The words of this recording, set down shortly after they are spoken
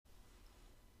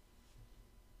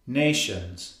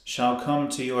Nations shall come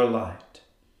to your light,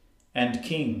 and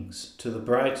kings to the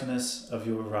brightness of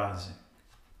your rising.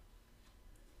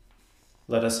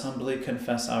 Let us humbly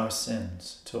confess our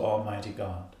sins to Almighty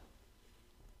God.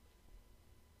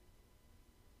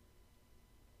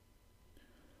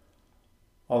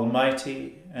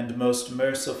 Almighty and most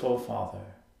merciful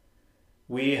Father,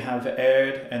 we have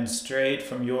erred and strayed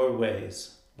from your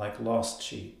ways like lost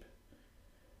sheep.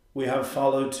 We have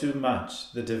followed too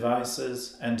much the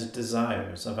devices and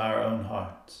desires of our own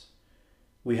hearts.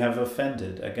 We have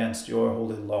offended against your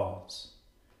holy laws.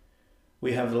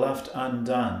 We have left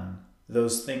undone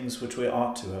those things which we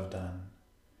ought to have done,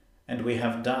 and we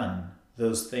have done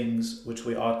those things which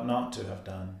we ought not to have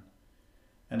done.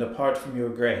 And apart from your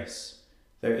grace,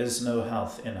 there is no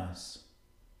health in us.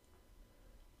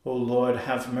 O Lord,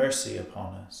 have mercy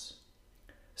upon us.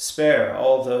 Spare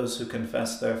all those who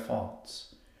confess their faults.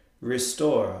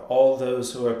 Restore all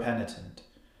those who are penitent,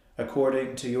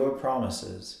 according to your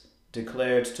promises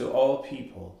declared to all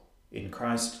people in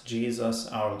Christ Jesus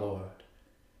our Lord.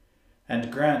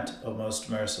 And grant, O most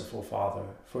merciful Father,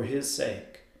 for his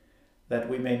sake, that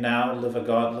we may now live a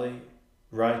godly,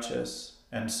 righteous,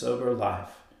 and sober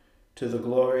life, to the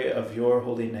glory of your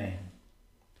holy name.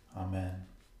 Amen.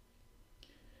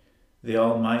 The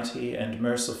Almighty and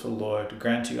merciful Lord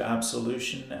grant you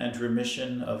absolution and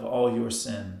remission of all your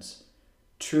sins,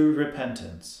 true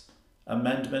repentance,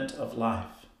 amendment of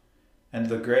life, and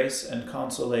the grace and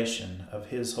consolation of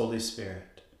his Holy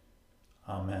Spirit.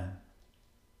 Amen.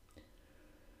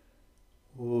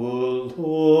 O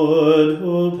Lord,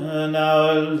 open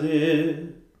our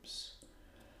lips,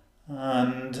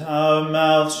 and our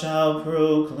mouth shall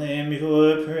proclaim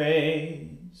your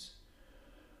praise.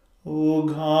 O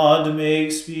God,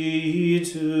 make speed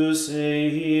to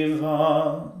save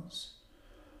us.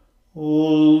 O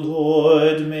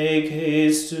Lord, make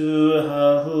haste to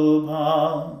help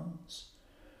us.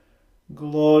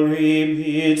 Glory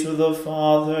be to the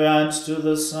Father, and to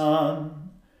the Son,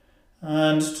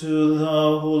 and to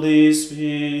the Holy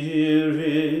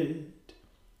Spirit,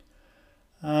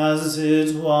 as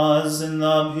it was in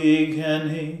the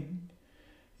beginning,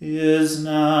 is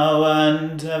now,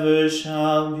 and ever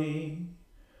shall be,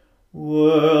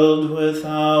 world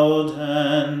without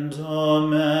end.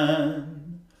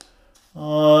 Amen.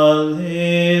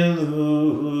 Alleluia.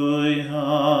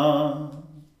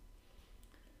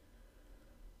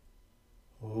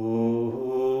 O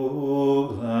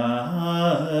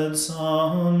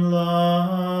gladsome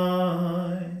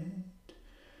light,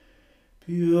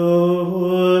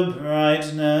 pure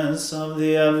brightness of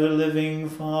the ever-living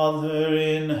Father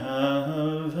in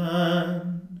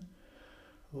heaven,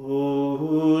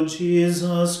 O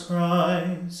Jesus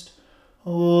Christ,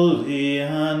 holy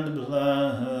and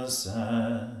blessed.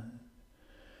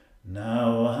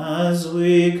 Now as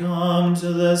we come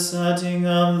to the setting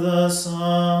of the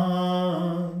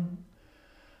sun,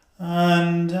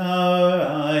 and our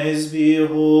eyes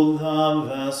behold the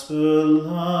vesper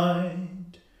light,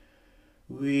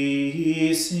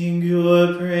 we sing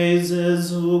your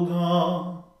praises, O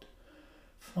God,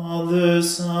 Father,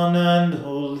 Son, and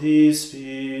Holy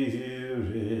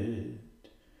Spirit.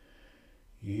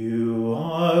 You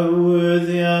are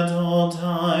worthy at all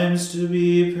times to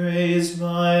be praised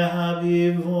by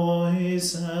happy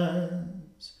voices,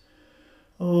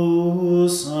 O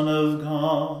Son of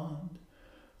God,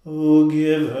 O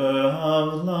Giver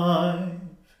of life,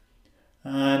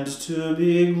 and to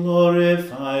be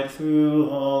glorified through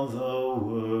all the world.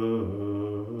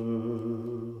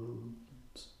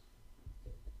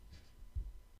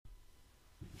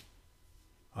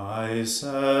 I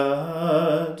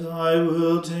said, I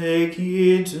will take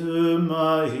heed to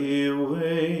my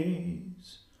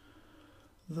ways,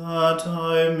 that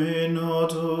I may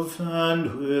not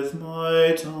offend with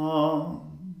my tongue.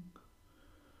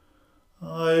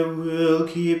 I will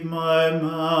keep my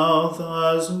mouth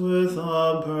as with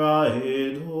a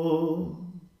bridle,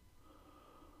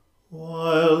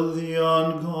 while the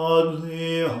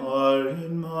ungodly are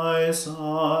in my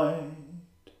sight.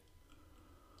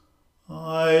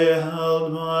 I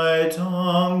held my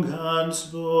tongue and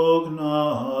spoke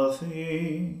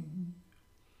nothing.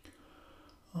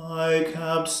 I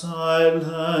kept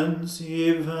silence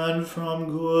even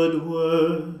from good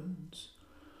words,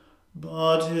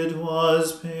 but it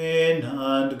was pain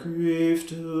and grief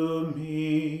to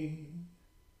me.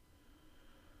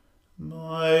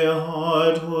 My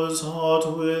heart was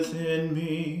hot within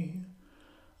me,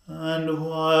 and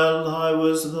while I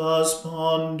was thus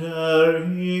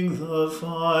pondering, the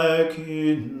fire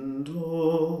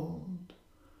kindled,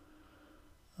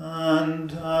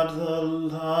 and at the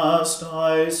last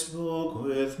I spoke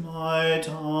with my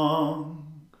tongue.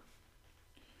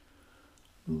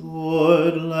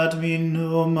 Lord, let me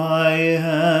know my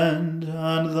end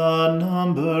and the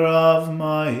number of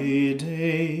my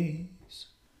days,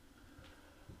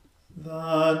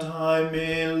 that I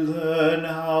may learn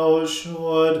how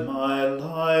short my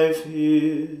life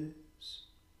is.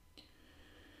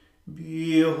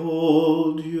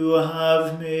 Behold, you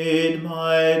have made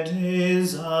my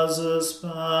days as a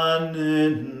span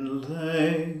in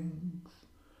length,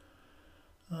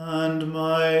 and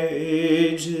my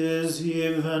age is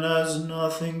even as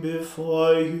nothing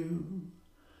before you.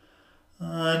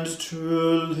 And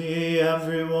truly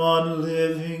everyone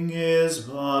living is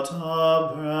but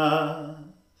a breath.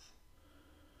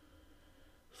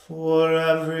 For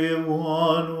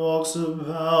everyone walks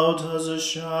about as a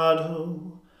shadow,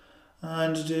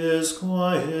 and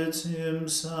disquiets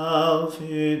himself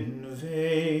in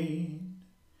vain.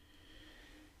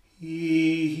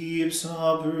 He heaps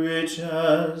up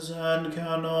riches and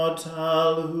cannot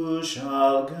tell who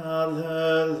shall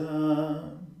gather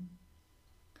them.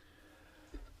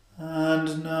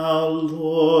 And now,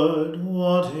 Lord,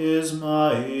 what is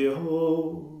my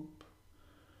hope?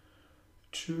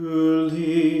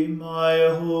 Truly, my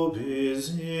hope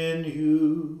is in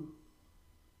you.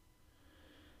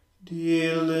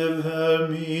 Deliver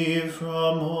me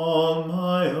from all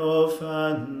my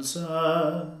offenses,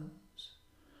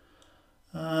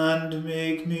 and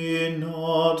make me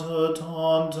not a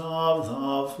taunt of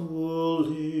the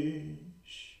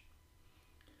foolish.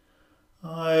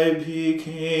 I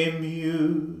became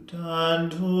mute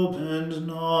and opened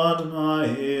not my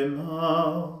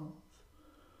mouth,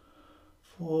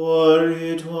 for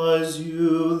it was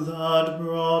you that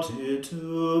brought it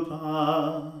to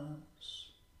pass.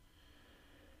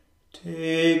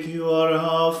 Take your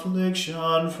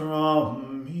affliction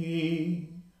from me.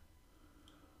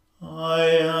 I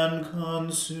am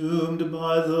consumed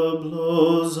by the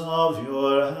blows of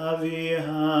your heavy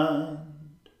hand.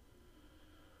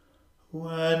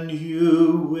 When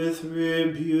you with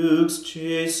rebukes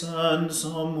chasten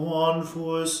someone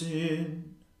for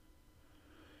sin,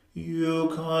 you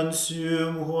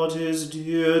consume what is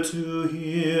dear to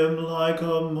him like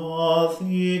a moth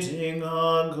eating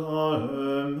a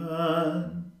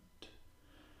garment.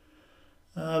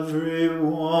 Every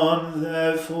one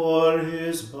therefore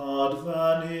is but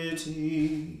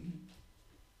vanity.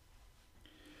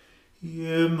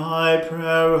 Hear my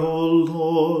prayer, O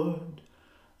Lord,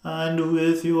 and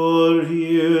with your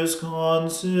ears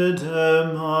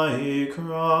consider my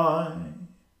cry.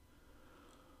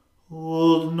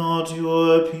 Hold not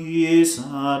your peace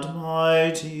at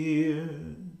my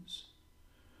tears,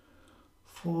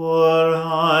 for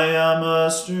I am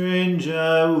a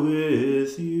stranger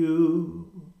with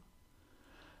you,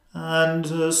 and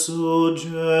a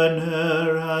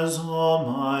sojourner as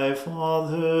all my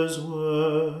fathers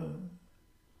were.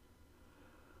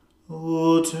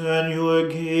 O turn your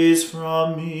gaze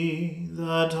from me,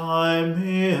 that I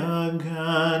may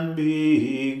again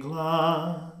be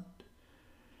glad,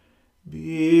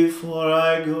 before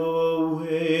I go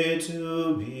away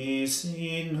to be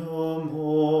seen no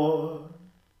more.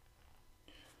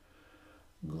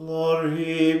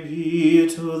 Glory be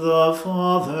to the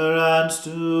Father and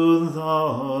to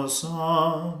the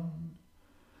Son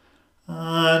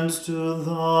and to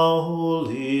the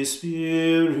Holy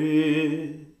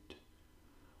Spirit,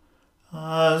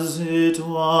 as it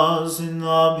was in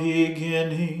the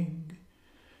beginning,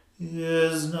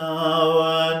 is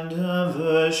now, and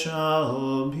ever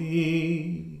shall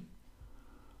be,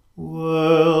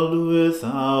 world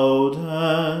without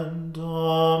end.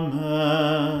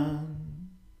 Amen.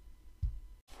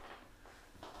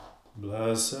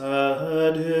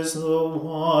 Blessed is the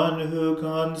one who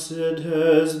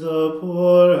considers the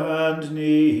poor and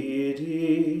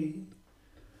needy.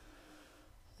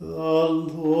 The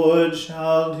Lord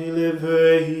shall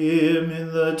deliver him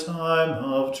in the time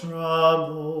of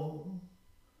trouble.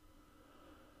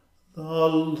 The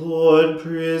Lord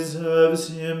preserves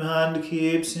him and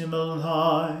keeps him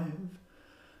alive,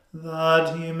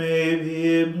 that he may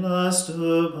be blessed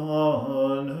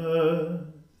upon earth,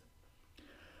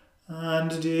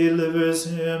 and delivers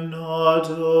him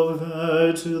not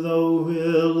over to the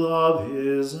will of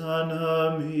his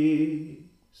enemies.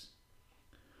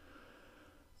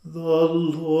 The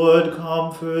Lord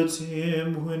comforts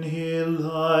him when he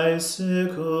lies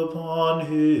sick upon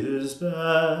his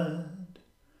bed,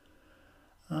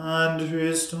 and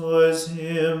restores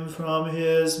him from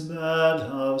his bed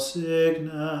of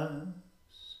sickness.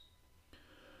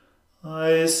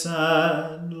 I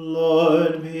said,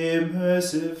 Lord, be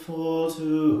merciful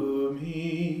to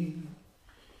me.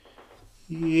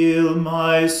 Heal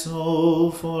my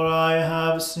soul, for I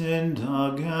have sinned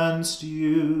against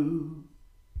you.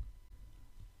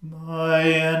 My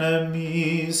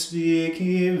enemies speak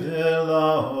evil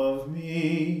of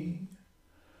me.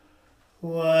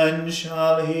 When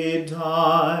shall he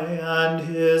die and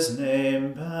his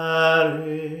name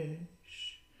perish?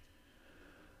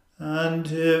 And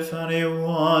if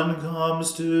anyone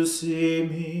comes to see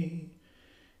me,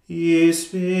 he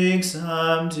speaks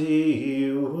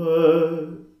empty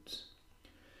words.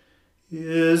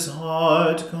 His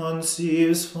heart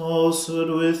conceives falsehood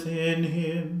within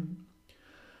him,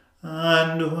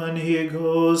 and when he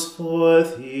goes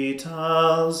forth he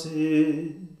tells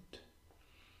it.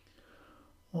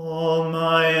 All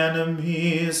my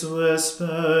enemies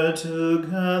whisper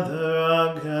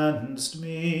together against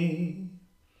me.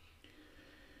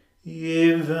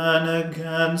 Even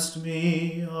against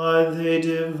me are they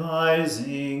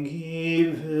devising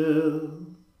evil.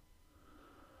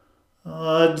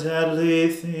 A deadly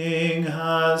thing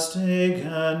has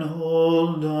taken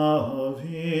hold of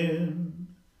him,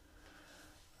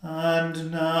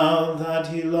 and now that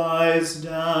he lies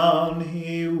down,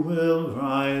 he will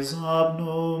rise up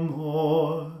no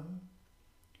more.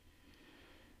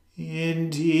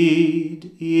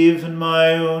 Indeed, even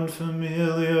my own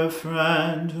familiar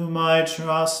friend whom I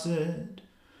trusted,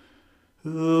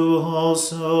 who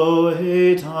also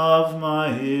ate of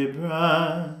my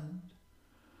bread,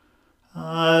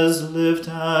 has lifted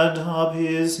up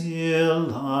his heel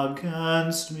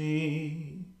against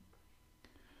me.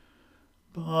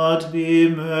 But be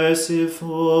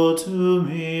merciful to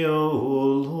me, O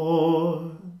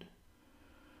Lord.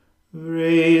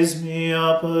 Raise me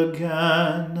up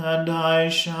again, and I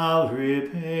shall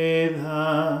repay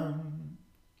them.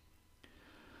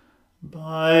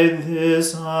 By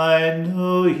this I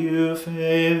know you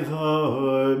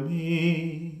favor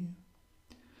me,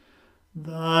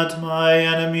 that my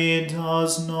enemy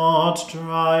does not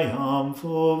triumph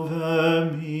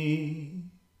over me.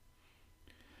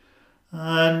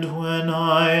 And when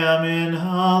I am in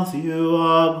health, you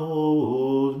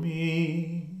uphold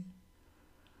me,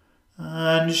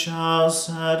 and shall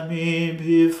set me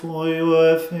before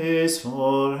your face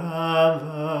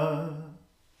forever.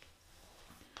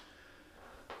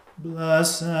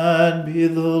 Blessed be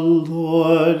the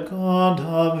Lord God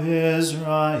of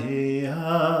Israel,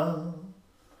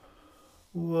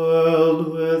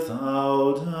 world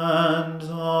without end.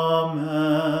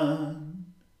 Amen.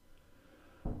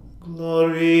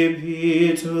 Glory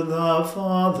be to the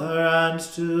Father, and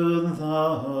to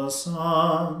the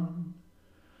Son,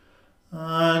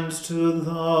 and to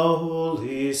the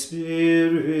Holy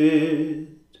Spirit,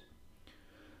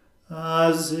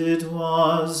 as it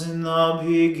was in the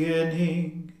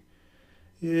beginning,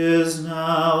 is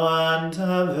now, and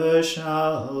ever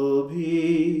shall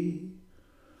be,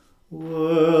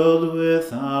 world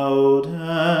without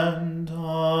end.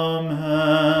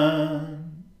 Amen.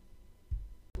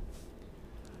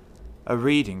 A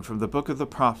reading from the book of the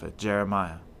prophet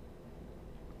Jeremiah.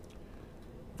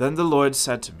 Then the Lord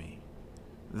said to me,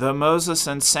 Though Moses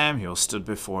and Samuel stood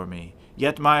before me,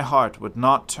 yet my heart would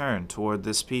not turn toward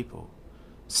this people.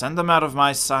 Send them out of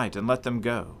my sight, and let them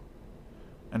go.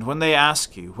 And when they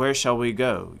ask you, Where shall we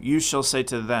go? You shall say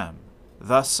to them,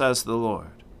 Thus says the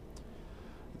Lord,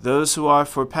 Those who are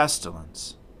for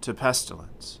pestilence, to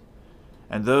pestilence,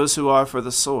 and those who are for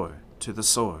the sword, to the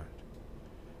sword.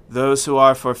 Those who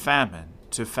are for famine,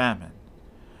 to famine,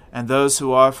 and those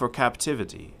who are for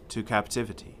captivity, to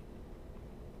captivity.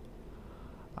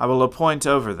 I will appoint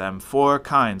over them 4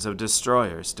 kinds of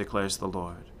destroyers, declares the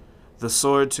Lord, the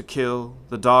sword to kill,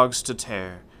 the dogs to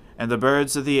tear, and the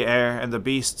birds of the air and the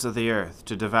beasts of the earth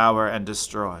to devour and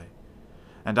destroy.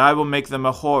 And I will make them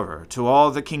a horror to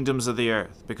all the kingdoms of the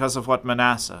earth, because of what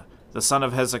Manasseh, the son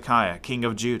of Hezekiah, king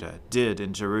of Judah, did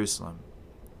in Jerusalem.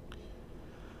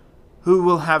 Who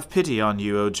will have pity on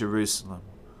you, O Jerusalem?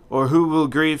 Or who will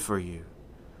grieve for you?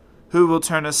 Who will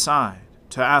turn aside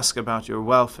to ask about your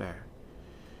welfare?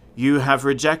 You have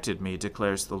rejected me,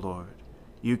 declares the Lord.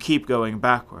 You keep going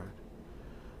backward.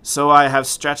 So I have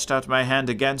stretched out my hand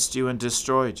against you and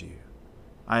destroyed you.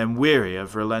 I am weary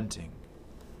of relenting.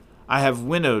 I have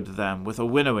winnowed them with a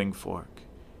winnowing fork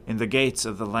in the gates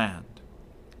of the land.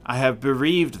 I have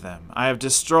bereaved them. I have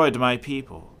destroyed my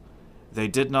people. They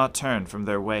did not turn from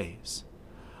their ways.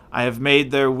 I have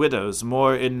made their widows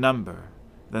more in number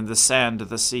than the sand of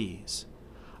the seas.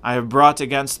 I have brought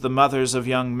against the mothers of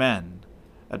young men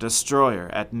a destroyer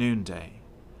at noonday.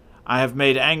 I have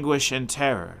made anguish and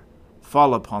terror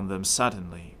fall upon them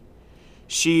suddenly.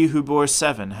 She who bore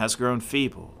 7 has grown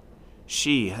feeble.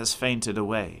 She has fainted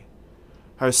away.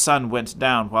 Her son went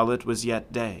down while it was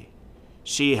yet day.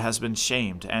 She has been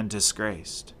shamed and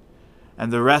disgraced.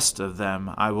 And the rest of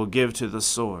them I will give to the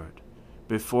sword,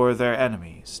 before their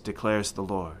enemies, declares the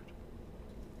Lord.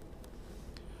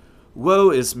 Woe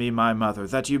is me, my mother,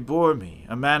 that you bore me,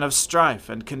 a man of strife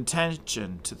and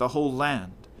contention to the whole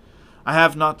land. I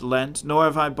have not lent, nor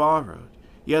have I borrowed,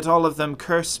 yet all of them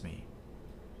curse me.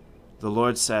 The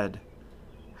Lord said,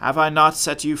 Have I not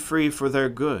set you free for their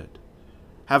good?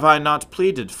 Have I not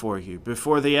pleaded for you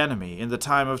before the enemy in the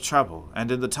time of trouble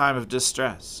and in the time of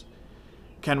distress?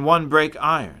 Can one break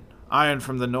iron, iron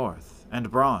from the north, and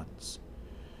bronze?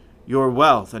 Your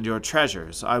wealth and your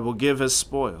treasures I will give as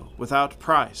spoil, without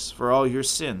price, for all your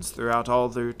sins throughout all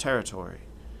their territory.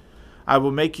 I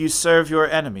will make you serve your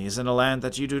enemies in a land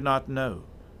that you do not know,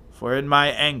 for in my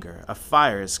anger a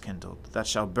fire is kindled that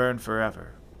shall burn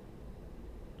forever.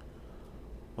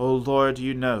 O Lord,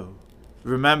 you know,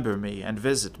 remember me and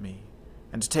visit me,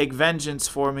 and take vengeance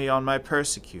for me on my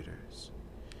persecutors.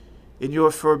 In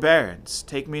your forbearance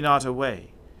take me not away.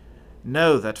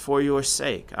 Know that for your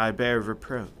sake I bear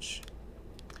reproach.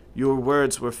 Your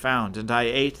words were found, and I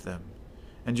ate them,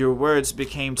 and your words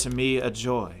became to me a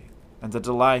joy, and the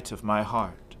delight of my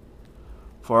heart.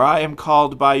 For I am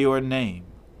called by your name,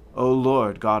 O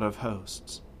Lord God of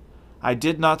hosts. I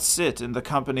did not sit in the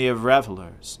company of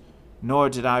revelers, nor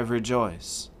did I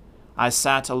rejoice. I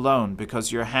sat alone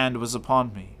because your hand was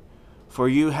upon me, for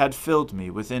you had filled me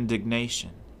with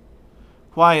indignation.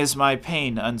 Why is my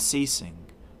pain unceasing,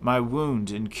 my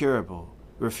wound incurable,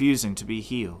 refusing to be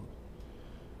healed?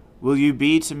 Will you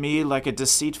be to me like a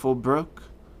deceitful brook,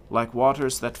 like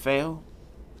waters that fail?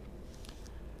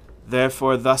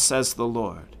 Therefore thus says the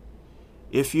Lord,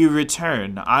 If you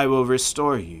return, I will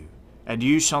restore you, and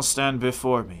you shall stand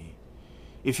before me.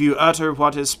 If you utter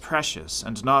what is precious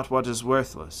and not what is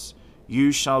worthless,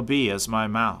 you shall be as my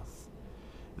mouth.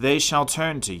 They shall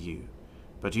turn to you,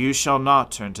 but you shall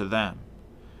not turn to them.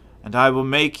 And I will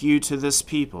make you to this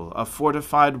people a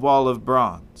fortified wall of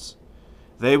bronze.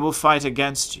 They will fight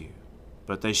against you,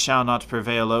 but they shall not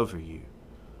prevail over you.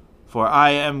 For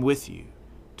I am with you,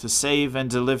 to save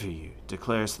and deliver you,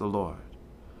 declares the Lord.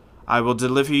 I will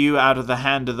deliver you out of the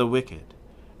hand of the wicked,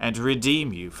 and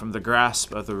redeem you from the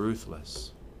grasp of the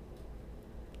ruthless.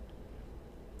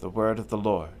 The word of the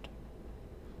Lord.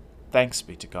 Thanks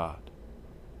be to God.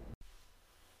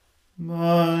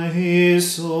 My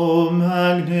soul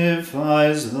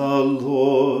magnifies the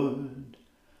Lord,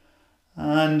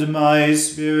 and my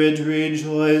spirit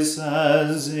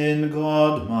rejoices in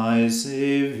God my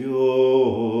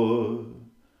Saviour.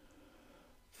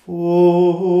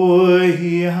 For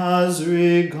he has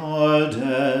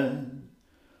regarded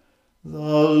the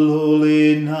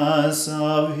lowliness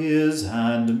of his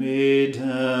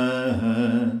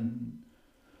handmaiden.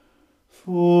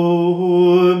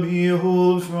 For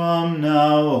behold, from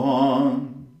now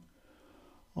on,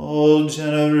 all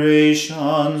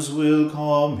generations will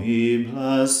call me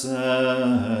blessed.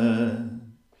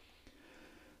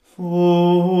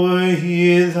 For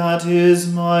he that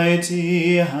is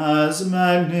mighty has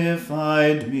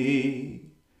magnified me,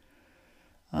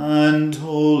 and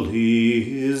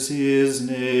holy is his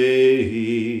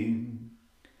name.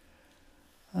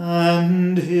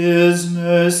 And his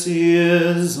mercy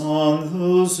is on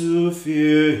those who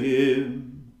fear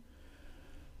him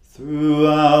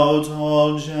throughout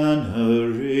all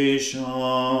generations.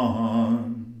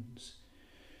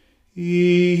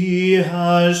 He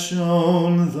has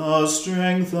shown the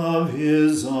strength of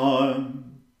his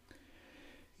arm.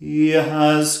 He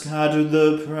has scattered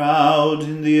the proud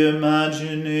in the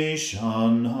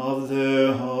imagination of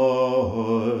their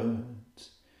heart.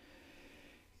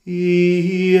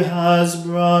 He has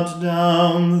brought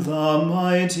down the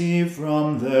mighty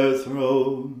from their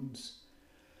thrones,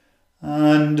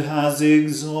 and has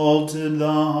exalted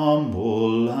the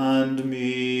humble and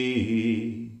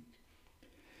meek.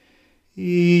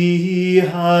 He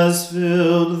has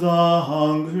filled the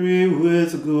hungry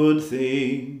with good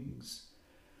things,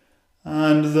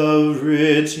 and the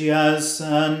rich he has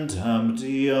sent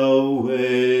empty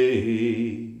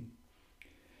away.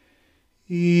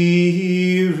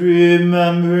 He,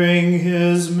 remembering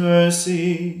his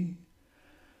mercy,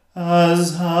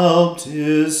 has helped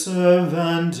his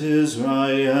servant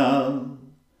Israel,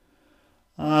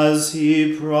 as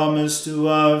he promised to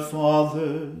our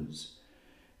fathers,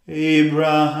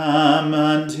 Abraham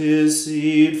and his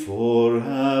seed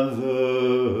forever.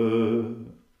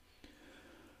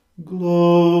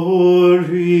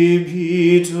 Glory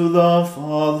be to the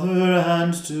Father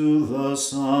and to the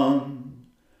Son,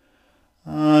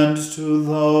 and to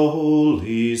the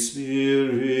Holy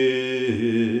Spirit,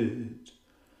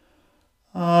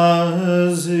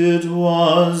 as it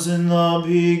was in the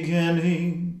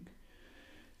beginning,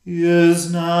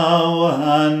 is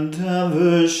now, and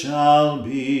ever shall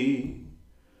be,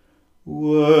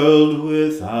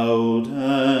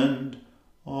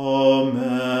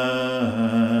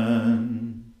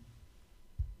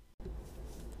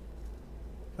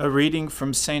 reading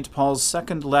from St. Paul's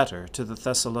second letter to the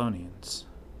Thessalonians.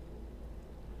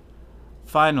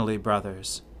 Finally,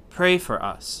 brothers, pray for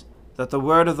us, that the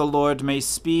word of the Lord may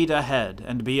speed ahead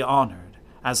and be honored,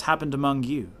 as happened among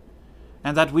you,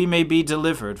 and that we may be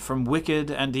delivered from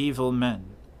wicked and evil men.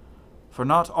 For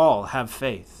not all have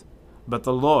faith, but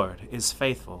the Lord is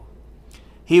faithful.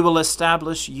 He will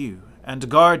establish you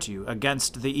and guard you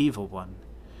against the evil one.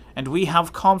 And we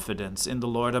have confidence in the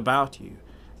Lord about you,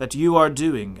 that you are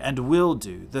doing and will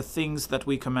do the things that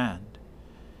we command.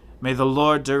 May the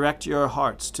Lord direct your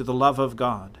hearts to the love of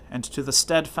God and to the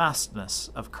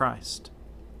steadfastness of Christ.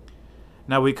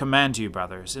 Now we command you,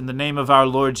 brothers, in the name of our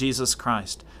Lord Jesus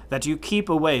Christ, that you keep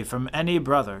away from any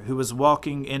brother who is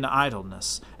walking in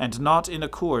idleness and not in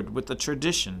accord with the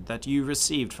tradition that you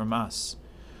received from us.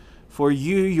 For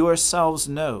you yourselves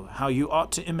know how you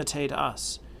ought to imitate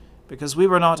us, because we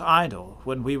were not idle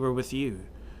when we were with you,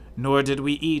 nor did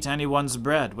we eat anyone's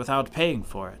bread without paying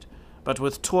for it, but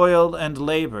with toil and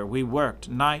labor we worked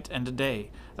night and day,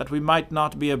 that we might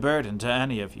not be a burden to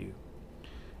any of you.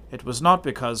 It was not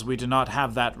because we do not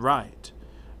have that right,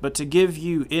 but to give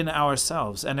you in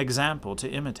ourselves an example to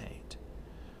imitate.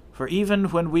 For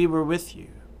even when we were with you,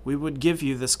 we would give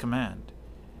you this command: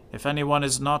 if anyone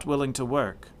is not willing to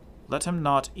work, let him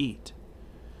not eat.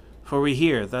 For we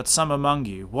hear that some among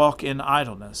you walk in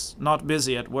idleness, not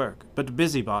busy at work, but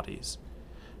busybodies.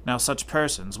 Now such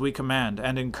persons we command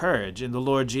and encourage in the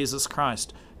Lord Jesus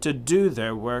Christ to do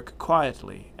their work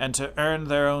quietly and to earn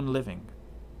their own living.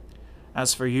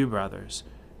 As for you, brothers,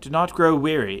 do not grow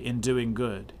weary in doing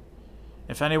good.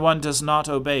 If anyone does not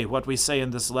obey what we say in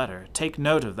this letter, take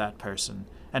note of that person,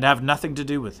 and have nothing to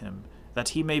do with him, that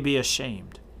he may be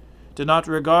ashamed. Do not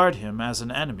regard him as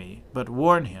an enemy, but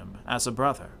warn him as a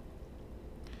brother.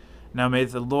 Now may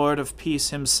the Lord of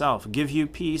peace himself give you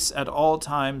peace at all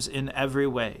times in every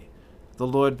way. The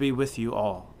Lord be with you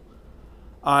all.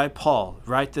 I, Paul,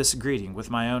 write this greeting with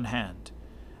my own hand.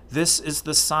 This is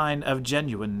the sign of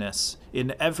genuineness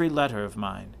in every letter of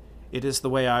mine. It is the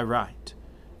way I write.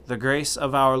 The grace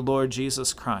of our Lord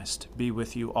Jesus Christ be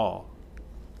with you all.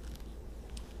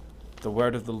 The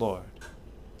word of the Lord.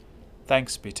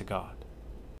 Thanks be to God.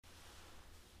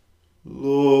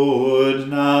 Lord,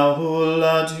 now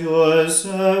let your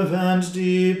servant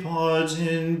depart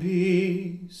in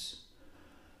peace,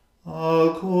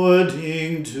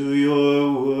 according to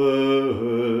your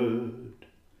word.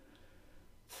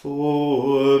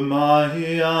 For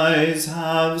my eyes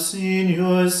have seen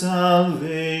your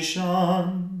salvation,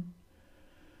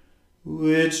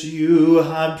 which you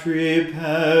have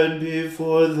prepared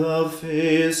before the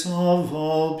face of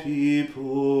all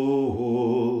people,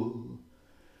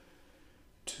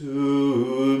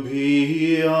 to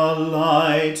be a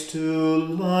light to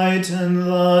lighten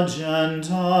the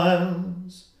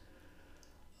Gentiles,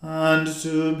 and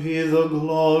to be the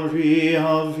glory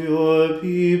of your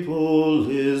people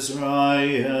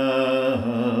Israel.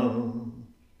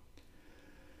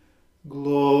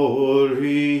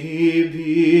 Glory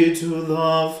be to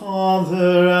the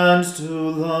Father and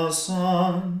to the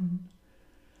Son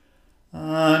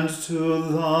and to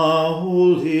the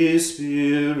Holy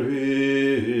Spirit,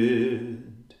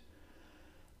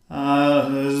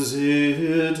 as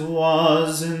it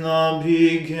was in the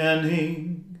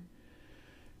beginning,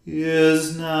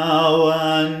 is now,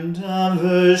 and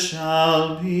ever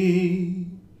shall be,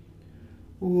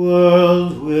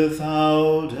 world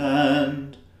without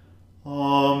end.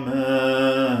 Amen.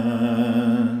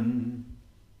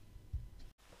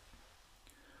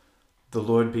 The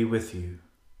Lord be with you.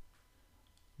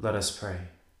 Let us pray.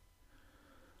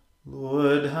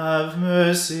 Lord, have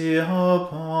mercy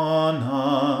upon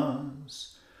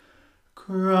us.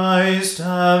 Christ,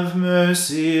 have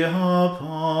mercy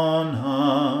upon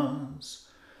us.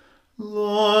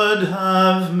 Lord,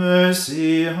 have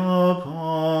mercy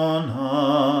upon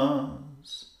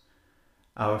us.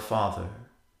 Our Father,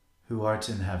 who art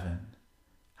in heaven,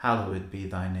 hallowed be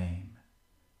thy name.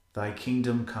 Thy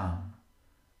kingdom come,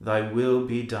 thy will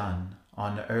be done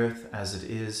on earth as it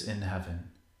is in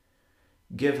heaven.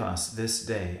 Give us this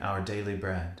day our daily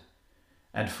bread,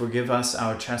 and forgive us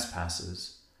our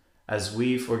trespasses, as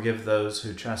we forgive those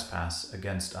who trespass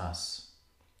against us.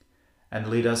 And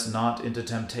lead us not into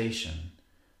temptation,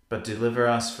 but deliver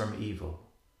us from evil.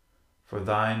 For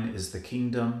thine is the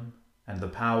kingdom, and the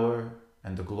power,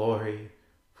 and the glory,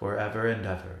 forever and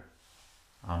ever.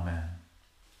 Amen.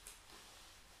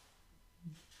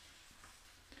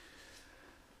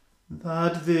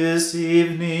 That this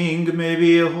evening may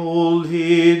be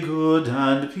wholly good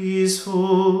and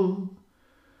peaceful,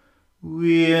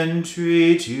 we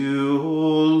entreat you,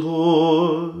 O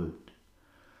Lord.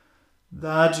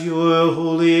 that your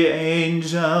holy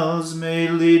angels may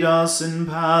lead us in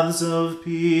paths of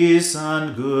peace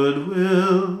and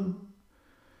goodwill.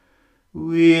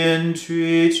 We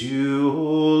entreat you,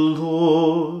 O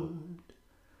Lord,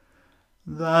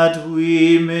 that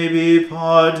we may be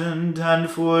pardoned and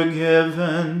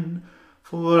forgiven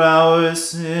for our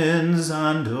sins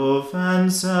and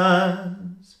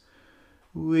offenses.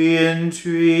 We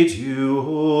entreat you,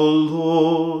 O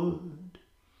Lord,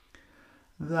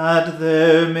 that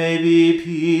there may be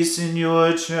peace in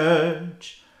your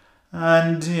church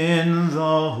and in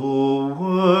the whole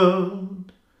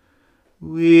world.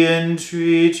 We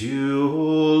entreat you,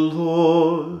 O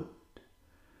Lord,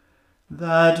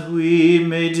 that we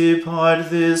may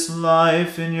depart this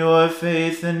life in your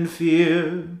faith and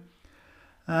fear,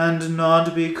 and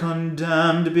not be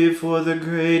condemned before the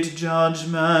great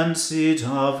judgment seat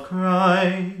of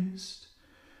Christ.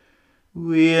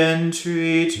 We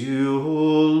entreat you,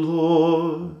 O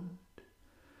Lord,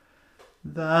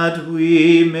 that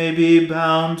we may be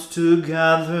bound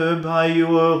together by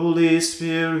your Holy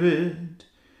Spirit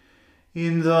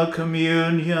in the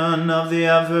communion of the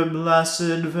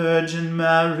ever-blessed Virgin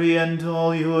Mary and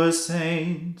all your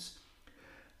saints,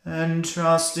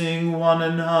 entrusting one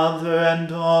another and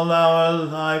all our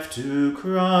life to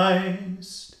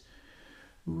Christ.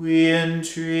 We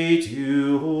entreat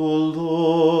you, O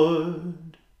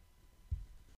Lord.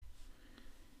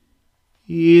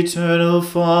 Eternal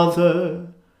Father,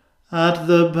 at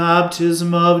the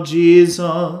baptism of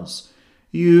Jesus,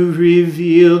 you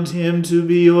revealed him to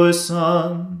be your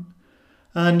Son,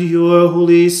 and your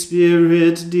Holy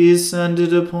Spirit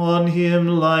descended upon him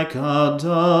like a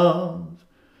dove.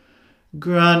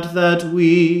 Grant that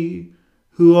we,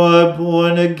 who are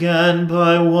born again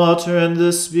by water and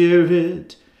the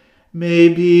Spirit, may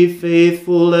be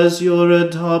faithful as your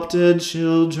adopted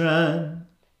children.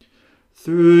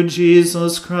 Through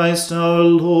Jesus Christ our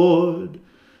Lord,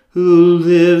 who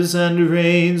lives and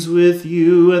reigns with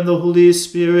you and the Holy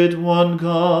Spirit, one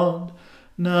God,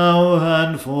 now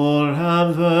and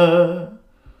forever.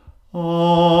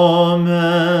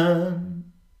 Amen.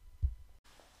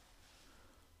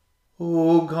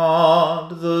 O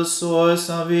God, the source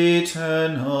of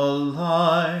eternal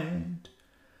light,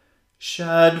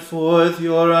 shed forth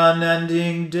your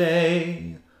unending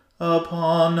day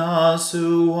upon us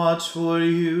who watch for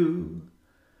you,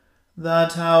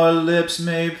 that our lips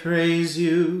may praise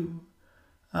you,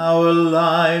 our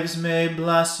lives may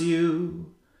bless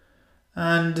you,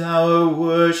 and our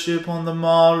worship on the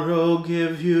morrow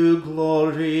give you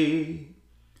glory.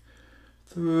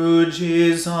 Through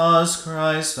Jesus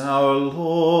Christ our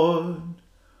Lord.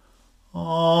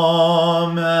 Amen.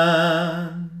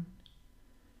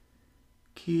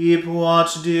 Keep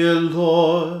watch, dear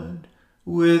Lord,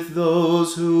 with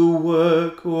those who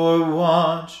work or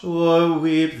watch or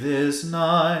weep this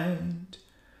night,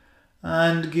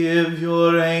 and give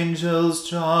your angels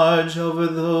charge over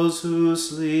those who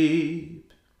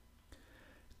sleep.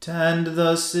 Tend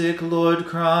the sick, Lord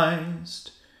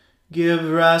Christ. Give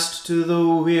rest to the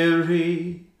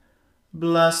weary.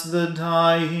 Bless the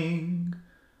dying.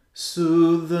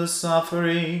 Soothe the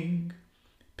suffering.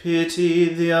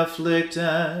 Pity the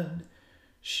afflicted.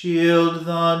 Shield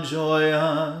the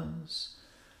joyous.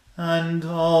 And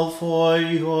all for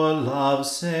your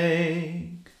love's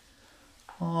sake.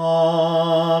 Amen.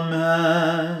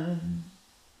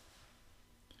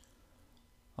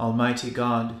 Almighty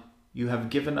God, you have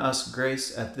given us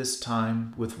grace at this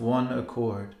time with one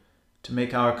accord to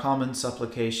make our common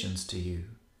supplications to you.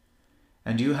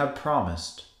 And you have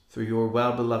promised, through your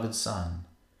well-beloved Son,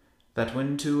 that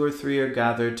when 2 or 3 are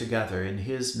gathered together in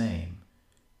his name,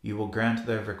 you will grant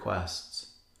their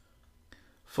requests.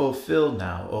 Fulfill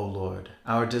now, O Lord,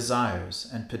 our desires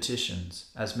and petitions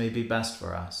as may be best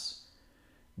for us,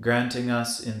 granting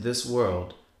us in this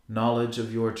world knowledge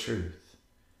of your truth,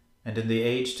 and in the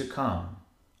age to come,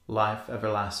 life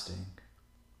everlasting.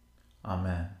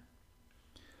 Amen.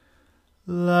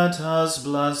 Let us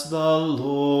bless the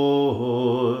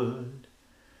Lord.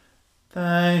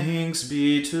 Thanks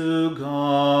be to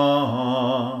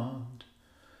God.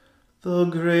 The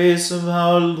grace of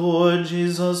our Lord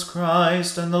Jesus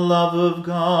Christ and the love of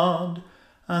God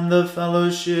and the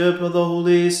fellowship of the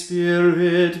Holy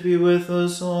Spirit be with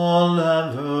us all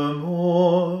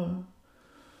evermore.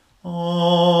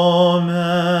 Amen.